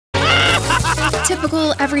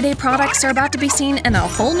Typical everyday products are about to be seen in a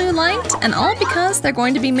whole new light, and all because they're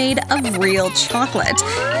going to be made of real chocolate.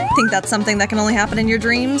 Think that's something that can only happen in your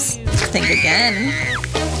dreams? Think again.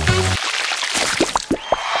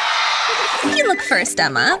 You look first,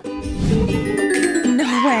 Emma.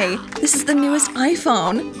 No way. This is the newest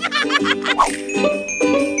iPhone.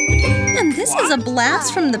 And this is a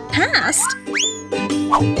blast from the past.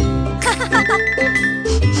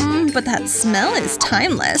 But that smell is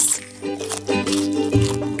timeless.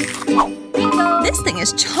 This thing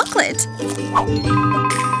is chocolate.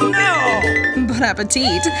 No! Bon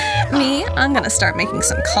appetit. Me, I'm gonna start making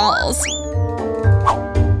some calls.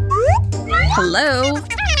 Hello?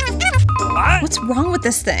 What? What's wrong with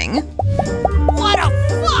this thing? What a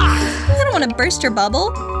fuck! I don't want to burst your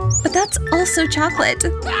bubble, but that's also chocolate.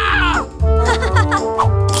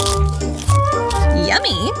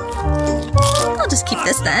 Yummy! I'll just keep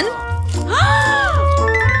this then.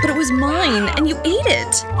 But it was mine, and you ate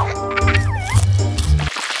it!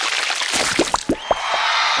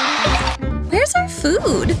 Where's our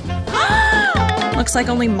food? Looks like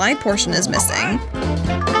only my portion is missing.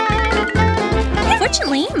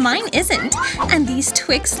 Fortunately, mine isn't, and these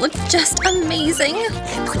Twix look just amazing.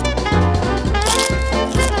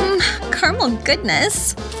 Caramel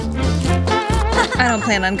goodness. I don't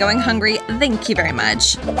plan on going hungry, thank you very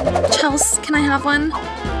much. Chels, can I have one?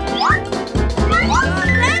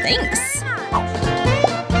 Thanks.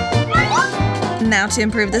 Now to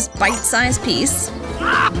improve this bite-sized piece.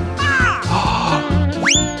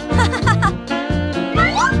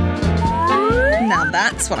 Now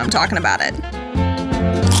that's what I'm talking about it.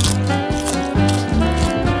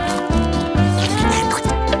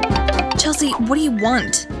 Chelsea, what do you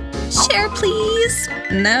want? Share, please.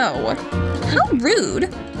 No. How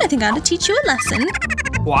rude. I think I ought to teach you a lesson.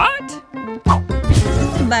 What?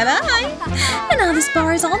 Bye-bye. And now this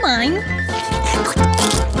bar is all mine.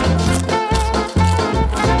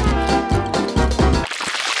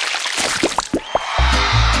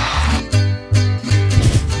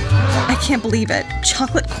 I can't believe it.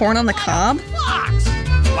 Chocolate corn on the cob?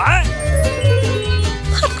 What?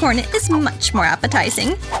 Popcorn is much more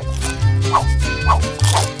appetizing.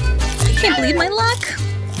 I can't believe my luck.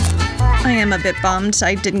 I am a bit bummed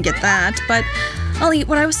I didn't get that, but I'll eat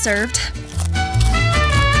what I was served.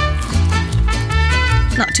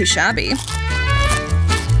 Not too shabby.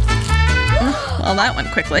 Well, that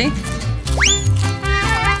went quickly.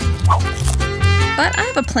 But I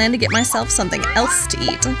have a plan to get myself something else to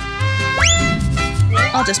eat.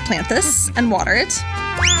 I'll just plant this and water it.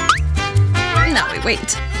 Now we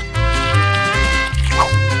wait.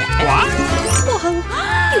 What? Whoa!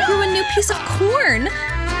 You grew a new piece of corn!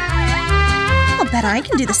 I'll bet I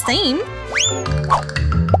can do the same.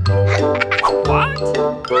 What?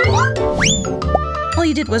 All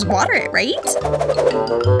you did was water it, right?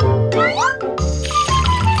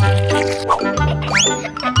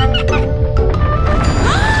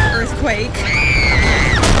 Earthquake.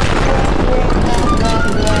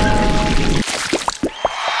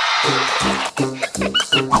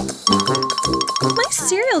 My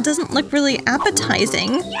cereal doesn't look really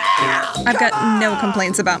appetizing. I've got no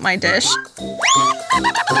complaints about my dish.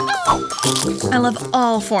 I love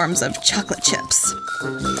all forms of chocolate chips.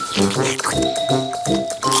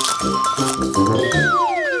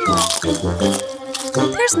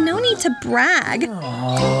 There's no need to brag.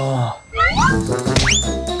 I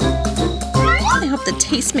hope the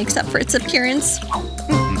taste makes up for its appearance.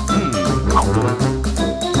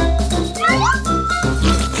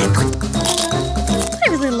 I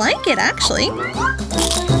really like it, actually.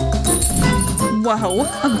 Whoa,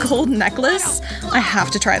 a gold necklace? I have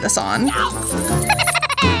to try this on.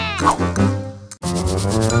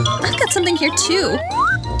 I've got something here too.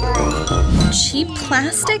 Cheap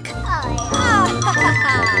plastic?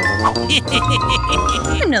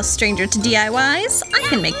 I'm no stranger to DIYs. I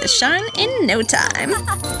can make this shine in no time.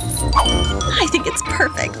 I think it's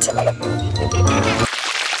perfect.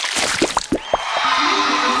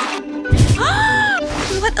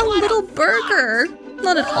 What a little burger!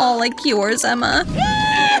 Not at all like yours, Emma.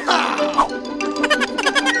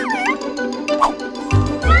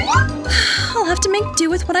 I'll have to make do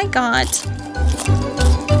with what I got.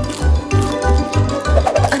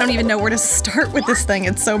 I don't even know where to start with this thing,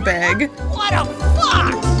 it's so big. What a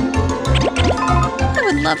fuck! I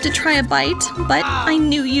would love to try a bite, but I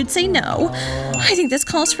knew you'd say no. I think this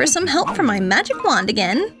calls for some help from my magic wand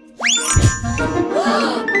again.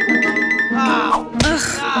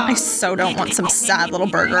 Ugh, I so don't want some sad little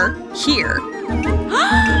burger. Here.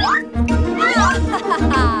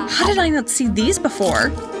 How did I not see these before?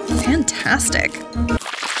 Fantastic.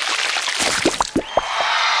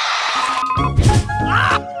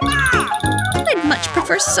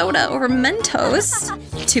 for soda over Mentos.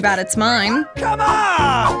 Too bad it's mine. Come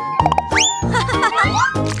on!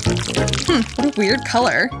 What a weird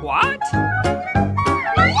color. What?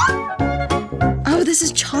 Oh, this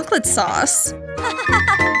is chocolate sauce.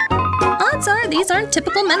 Odds are these aren't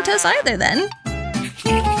typical Mentos either then.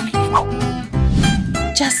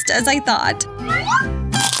 Just as I thought.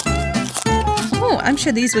 Oh, I'm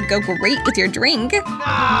sure these would go great with your drink. Do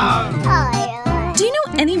you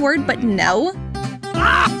know any word but no?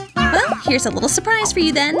 Well, here's a little surprise for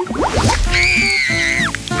you then.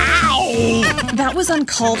 That was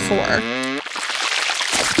uncalled for.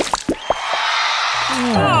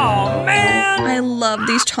 Oh, man! I love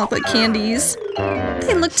these chocolate candies.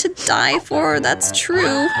 They look to die for, that's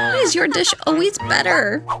true. Why is your dish always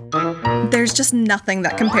better? There's just nothing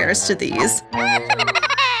that compares to these.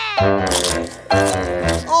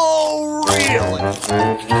 Oh, really?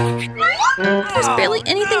 There's barely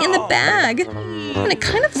anything in the bag. And it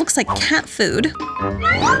kind of looks like cat food.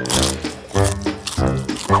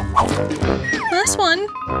 Last one.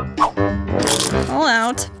 All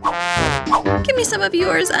out. Give me some of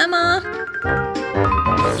yours, Emma.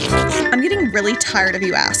 I'm getting really tired of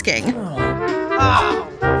you asking.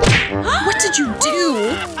 What did you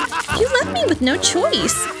do? You left me with no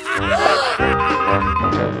choice.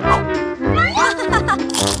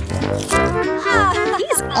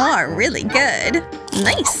 These are really good.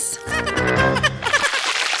 Nice.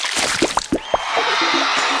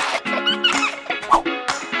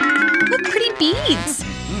 What pretty beads.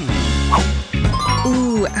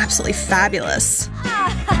 Ooh, absolutely fabulous.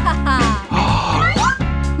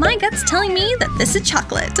 My gut's telling me that this is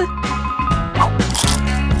chocolate.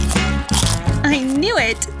 I knew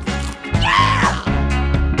it.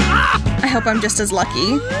 I hope I'm just as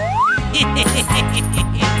lucky.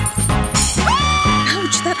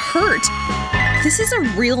 Ouch, that hurt. This is a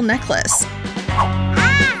real necklace.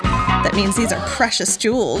 That means these are precious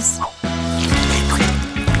jewels.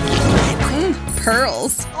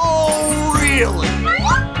 Pearls. Oh, really?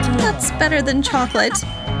 That's better than chocolate.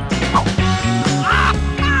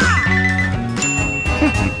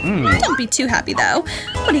 Don't be too happy, though.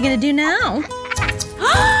 What are you gonna do now?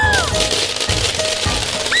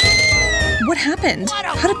 What happened?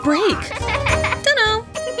 How'd it break? Dunno.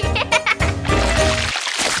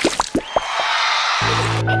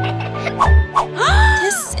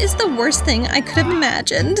 This is the worst thing I could have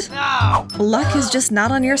imagined. Luck is just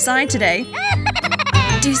not on your side today.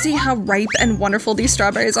 Do you see how ripe and wonderful these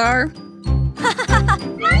strawberries are?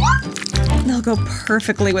 They'll go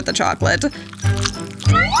perfectly with the chocolate.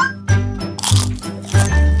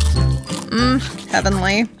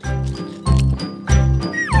 Heavenly.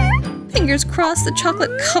 Fingers crossed the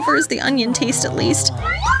chocolate covers the onion taste at least.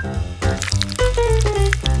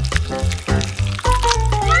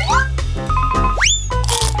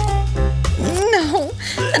 No,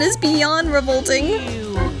 that is beyond revolting.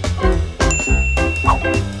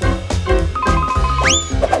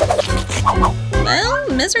 Well,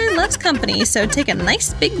 misery loves company, so take a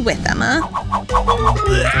nice big whiff, Emma.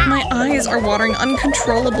 My eyes are watering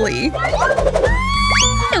uncontrollably.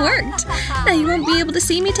 It worked. Now you won't be able to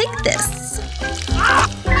see me take this.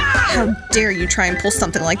 How dare you try and pull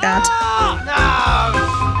something like that?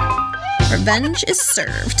 Revenge is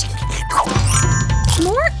served.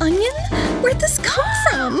 More onion? Where'd this come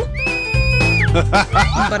from?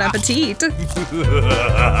 Bon appetit.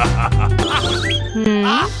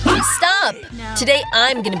 Stop! Today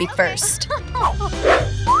I'm gonna be first.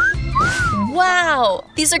 Wow!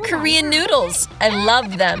 These are Korean noodles. I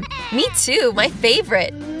love them. Me too, my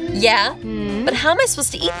favorite. Yeah? But how am I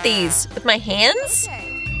supposed to eat these? With my hands?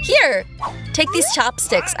 Here! Take these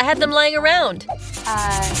chopsticks. I had them lying around.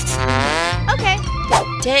 Okay.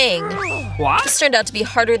 Dang. What? This turned out to be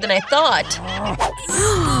harder than I thought.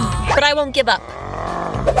 But I won't give up.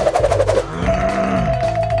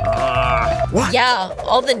 What? Yeah,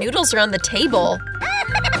 all the noodles are on the table.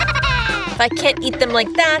 If I can't eat them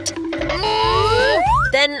like that,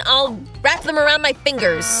 then I'll wrap them around my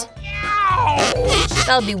fingers.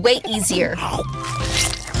 That'll be way easier.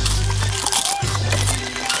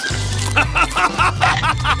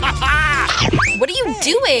 What are you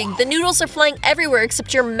doing? The noodles are flying everywhere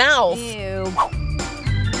except your mouth. Ew.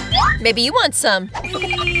 Maybe you want some.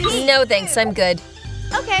 No thanks, I'm good.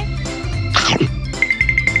 Okay.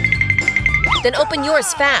 Then open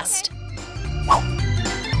yours fast.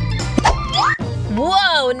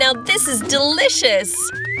 Whoa, now this is delicious.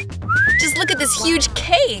 Just look at this huge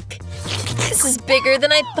cake. This is bigger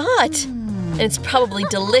than I thought. And it's probably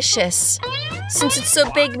delicious. Since it's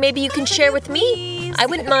so big, maybe you can share with me? I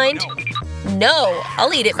wouldn't mind. No,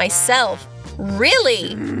 I'll eat it myself.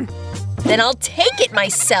 Really? Then I'll take it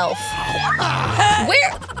myself.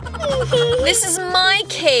 Where? This is my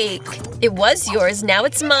cake. It was yours, now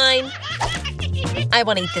it's mine. I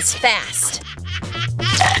want to eat this fast.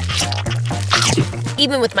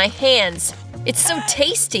 Even with my hands. It's so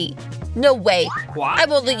tasty. No way. What? I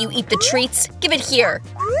won't let you eat the treats. Give it here.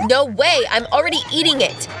 No way. I'm already eating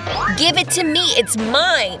it. Give it to me. It's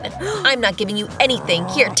mine. I'm not giving you anything.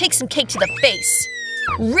 Here, take some cake to the face.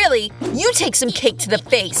 Really? You take some cake to the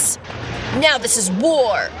face. Now this is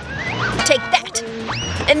war. Take that.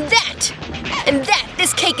 And that. And that.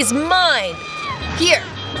 This cake is mine. Here.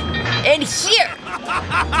 And here.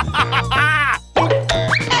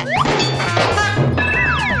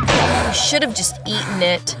 You should have just eaten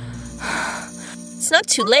it. It's not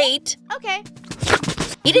too late. Okay.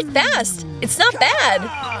 Eat it fast. It's not bad.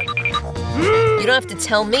 You don't have to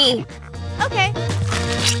tell me. Okay.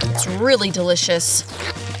 It's really delicious.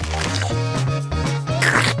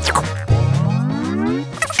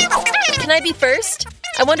 Can I be first?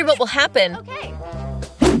 I wonder what will happen. Okay.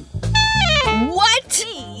 What?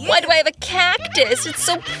 Why do I have a cactus? It's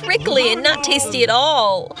so prickly and not tasty at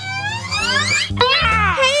all.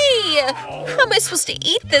 Hey! How am I supposed to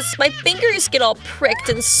eat this? My fingers get all pricked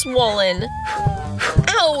and swollen.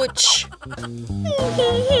 Ouch!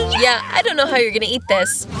 Yeah, I don't know how you're gonna eat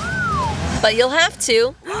this. But you'll have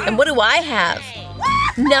to. And what do I have?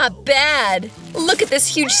 Not bad. Look at this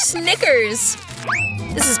huge Snickers.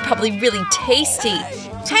 This is probably really tasty.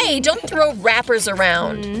 Hey, don't throw wrappers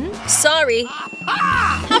around. Sorry.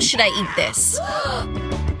 How should I eat this?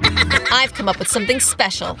 I've come up with something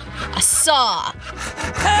special. A saw.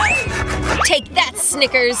 Take that,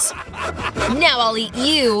 Snickers. Now I'll eat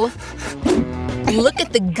you. Look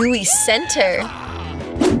at the gooey center.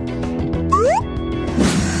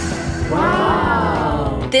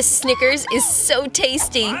 Wow. This Snickers is so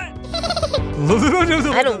tasty.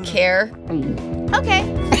 I don't care.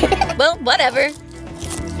 Okay. Well, whatever.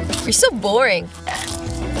 You're so boring.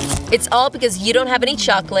 It's all because you don't have any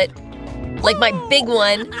chocolate. Like my big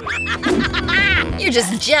one. You're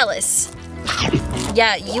just jealous.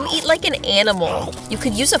 Yeah, you eat like an animal. You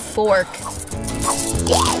could use a fork.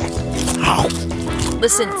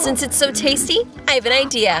 Listen, since it's so tasty, I have an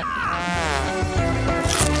idea.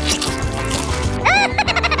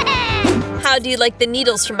 How do you like the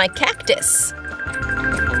needles from my cactus?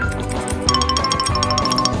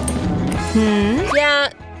 Yeah,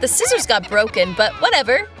 the scissors got broken, but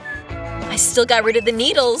whatever. I still got rid of the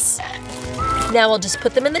needles. Now I'll just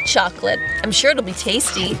put them in the chocolate. I'm sure it'll be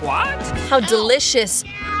tasty. What? How delicious.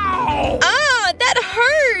 Ow. Ah, that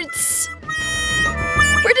hurts!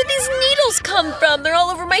 Where did these needles come from? They're all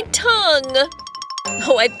over my tongue.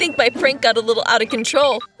 Oh, I think my prank got a little out of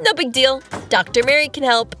control. No big deal. Dr. Mary can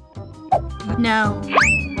help. No.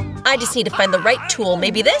 I just need to find the right tool.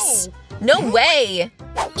 Maybe this? No way!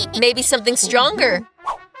 Maybe something stronger.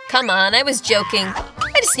 Come on, I was joking.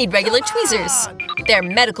 I just need regular tweezers. They're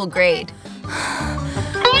medical grade.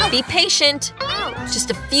 Be patient.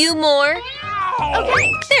 Just a few more.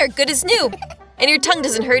 Okay, there, good as new. And your tongue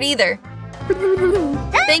doesn't hurt either.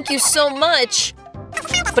 Thank you so much.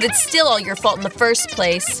 But it's still all your fault in the first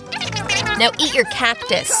place. Now eat your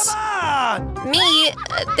cactus. Me?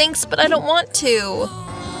 Thanks, but I don't want to.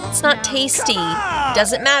 It's not tasty.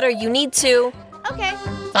 Doesn't matter, you need to. Okay.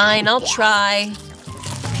 Fine, I'll try.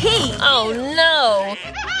 Hey. Oh no!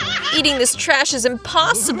 Eating this trash is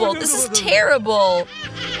impossible. This is terrible.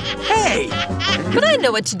 Hey! But I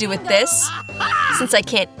know what to do with this. Since I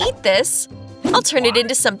can't eat this, I'll turn it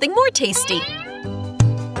into something more tasty.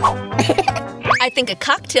 I think a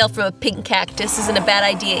cocktail from a pink cactus isn't a bad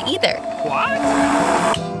idea either. What?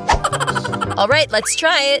 All right, let's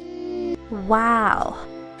try it. Wow.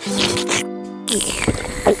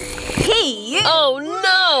 Hey. Oh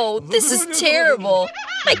no! This is terrible.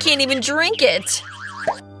 I can't even drink it.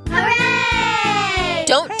 Hooray!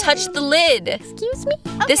 Don't touch the lid. Excuse me?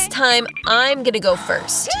 This time, I'm gonna go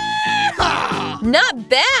first. Not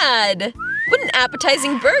bad! What an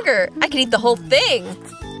appetizing burger! I could eat the whole thing.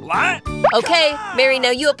 What? Okay, Mary,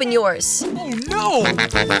 now you open yours. Oh no!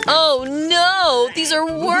 Oh no! These are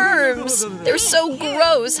worms! They're so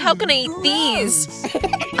gross! How can I eat these?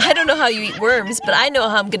 I don't know how you eat worms, but I know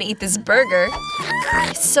how I'm gonna eat this burger.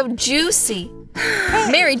 It's so juicy.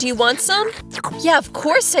 Mary, do you want some? Yeah, of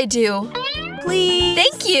course I do. Please.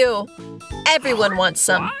 Thank you! Everyone wants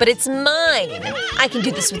some, but it's mine. I can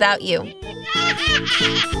do this without you.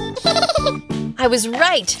 I was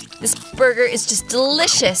right. This burger is just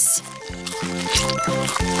delicious.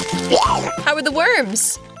 How are the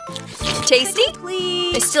worms? Tasty?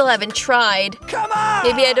 Please. I still haven't tried. Come on!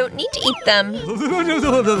 Maybe I don't need to eat them.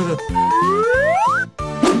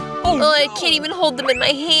 Oh Oh, I can't even hold them in my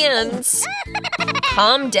hands.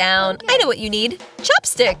 Calm down. I know what you need.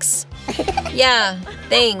 Chopsticks. Yeah,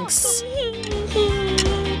 thanks.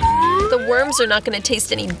 The worms are not going to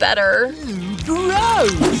taste any better.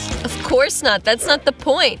 Gross! Of course not. That's not the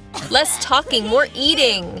point. Less talking, more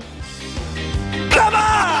eating. Come on!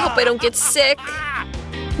 I hope I don't get sick.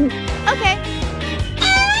 Okay.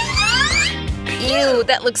 Ew,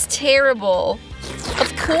 that looks terrible.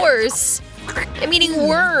 Of course. I'm eating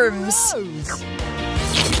worms.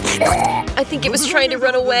 I think it was trying to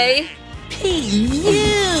run away. Hey,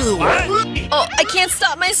 you! What? Oh, I can't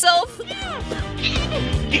stop myself.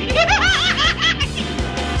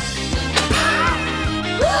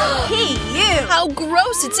 Hey, you! How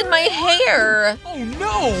gross, it's in my hair. Oh,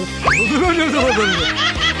 no!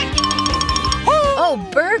 Oh,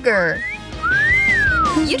 burger.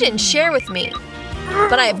 You didn't share with me.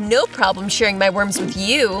 But I have no problem sharing my worms with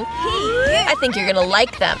you. I think you're gonna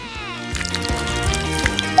like them.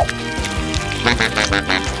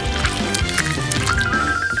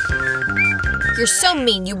 You're so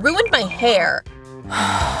mean, you ruined my hair.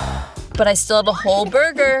 But I still have a whole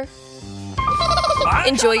burger.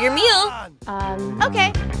 Enjoy your meal.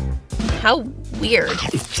 Okay. How weird.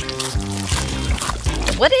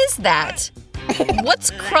 What is that?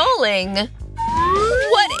 What's crawling?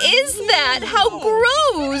 What is that? How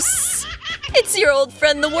gross! It's your old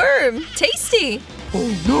friend the worm. Tasty.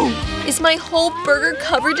 Oh, no! Is my whole burger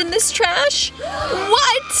covered in this trash?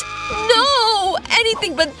 What? No!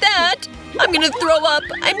 Anything but that! I'm gonna throw up.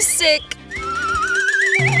 I'm sick.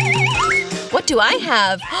 What do I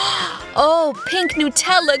have? Oh, pink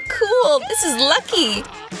Nutella. Cool. This is lucky.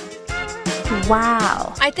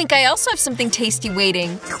 Wow. I think I also have something tasty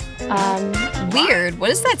waiting. Weird. What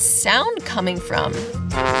is that sound coming from?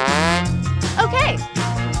 Okay.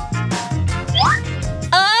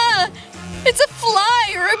 Ah! It's a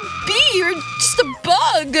fly or a bee or just a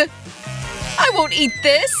bug. I won't eat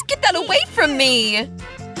this. Get that away from me.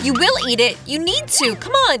 You will eat it. You need to.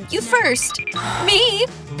 Come on, you first. Me?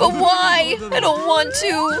 But why? I don't want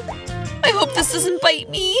to. I hope this doesn't bite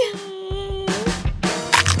me.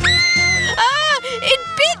 Ah! It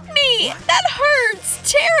bit me! That hurts!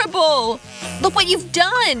 Terrible! Look what you've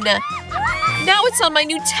done! Now it's on my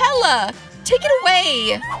Nutella! Take it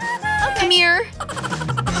away! Come here.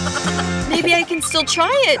 Maybe I can still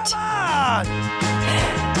try it. Come on!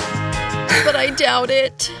 But I doubt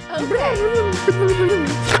it.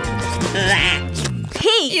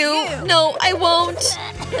 Hey, You? No, I won't.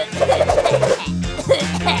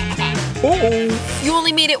 Oh! You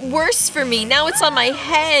only made it worse for me. Now it's on my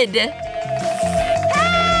head.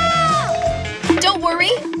 Don't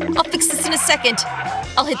worry. I'll fix this in a second.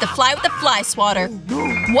 I'll hit the fly with the fly swatter.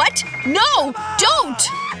 What? No! Don't!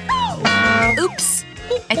 Oops.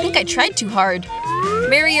 I think I tried too hard.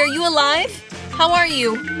 Mary, are you alive? How are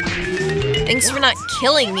you? Thanks for not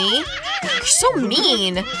killing me. You're so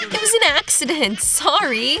mean. It was an accident.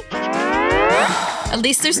 Sorry. At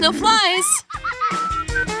least there's no flies.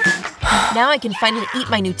 Now I can finally eat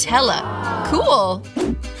my Nutella. Cool.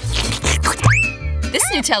 This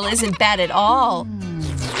Nutella isn't bad at all.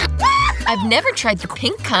 I've never tried the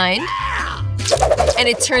pink kind. And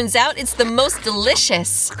it turns out it's the most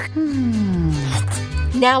delicious.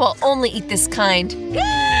 Now I'll only eat this kind.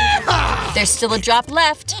 There's still a drop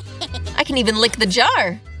left. I can even lick the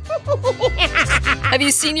jar. Have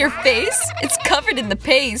you seen your face? It's covered in the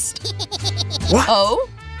paste. What? Oh?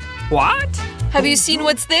 What? Have you seen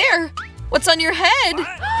what's there? What's on your head?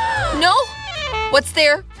 No? What's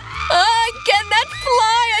there? Again, that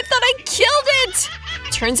fly! I thought I killed it!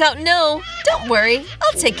 Turns out no. Don't worry.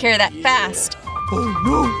 I'll take care of that fast. Oh,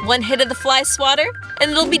 no! One hit of the fly swatter,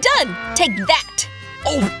 and it'll be done. Take that!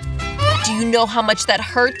 Oh! Do you know how much that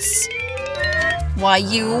hurts? Why,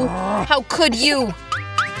 you? How could you?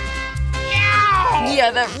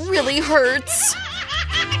 Yeah, that really hurts.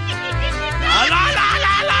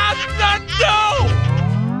 No!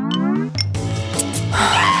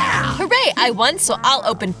 Hooray, I won, so I'll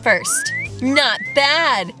open first. Not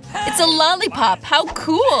bad. It's a lollipop. How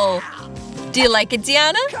cool. Do you like it,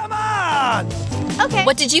 Diana? Come on! Okay.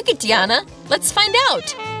 What did you get, Diana? Let's find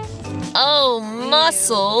out. Oh,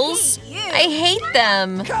 mussels. I hate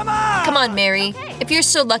them. Come on! Come on, Mary. If you're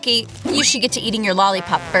so lucky, you should get to eating your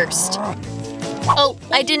lollipop first. Oh,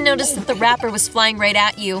 I didn't notice that the wrapper was flying right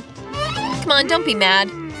at you. Come on, don't be mad.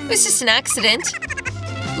 It was just an accident.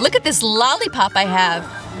 Look at this lollipop I have.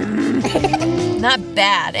 Not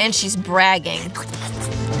bad, and she's bragging.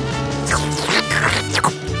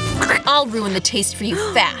 I'll ruin the taste for you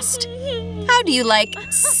fast. How do you like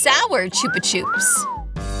sour Chupa Chups?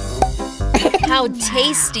 How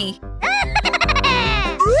tasty.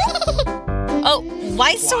 Oh,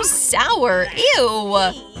 why so sour? Ew!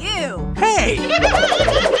 Hey!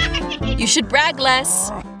 You should brag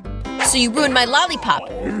less. So you ruined my lollipop.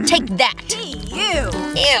 Take that. Ew!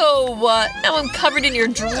 Now I'm covered in your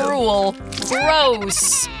drool.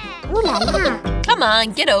 Gross. Come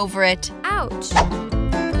on, get over it. Ouch.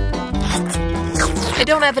 I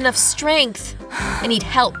don't have enough strength. I need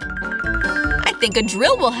help. I think a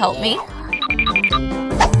drill will help me.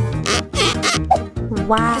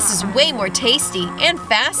 Wow. This is way more tasty and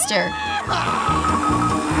faster.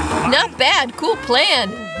 Not bad, cool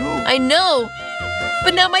plan. I know.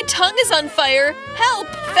 But now my tongue is on fire. Help,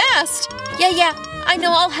 fast. Yeah, I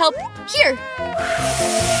know, I'll help. Here.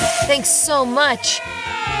 Thanks so much.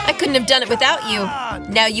 I couldn't have done it without you.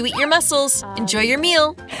 Now you eat your mussels. Enjoy your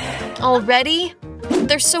meal. Already?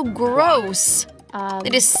 They're so gross. They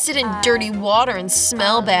just sit in dirty water and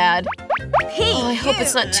smell bad. Oh, I hope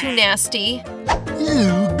it's not too nasty.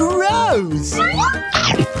 Ew, gross!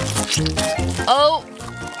 Oh,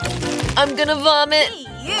 I'm gonna vomit.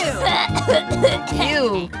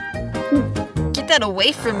 Ew. Get that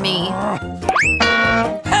away from me.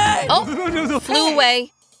 Oh, flew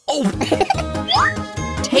away. Oh!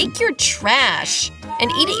 Take your trash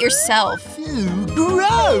and eat it yourself. Ew,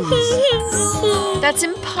 gross! That's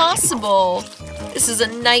impossible. This is a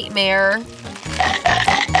nightmare.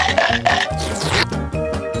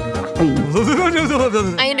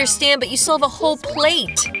 I understand, but you still have a whole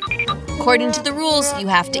plate. According to the rules, you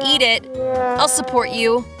have to eat it. I'll support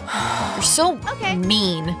you. You're so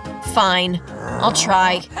mean. Fine, I'll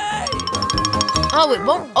try. Oh, it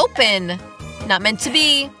won't open. Not meant to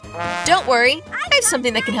be. Don't worry, I have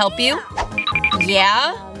something that can help you.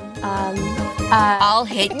 Yeah? I'll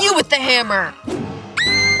hit you with the hammer.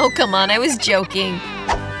 Oh, come on, I was joking.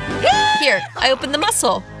 Here, I opened the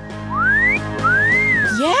mussel.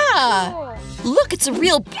 Yeah! Look, it's a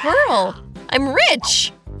real pearl. I'm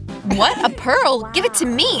rich. What? A pearl? Give it to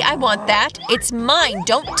me. I want that. It's mine.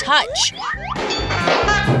 Don't touch.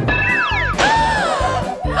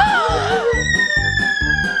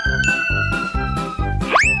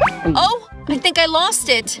 Oh, I think I lost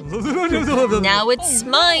it. Now it's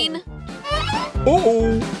mine.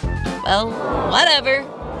 Uh-oh. Well, whatever.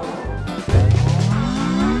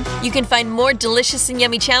 You can find more delicious and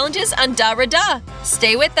yummy challenges on DaRaDa.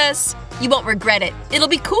 Stay with us. You won't regret it. It'll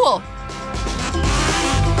be cool.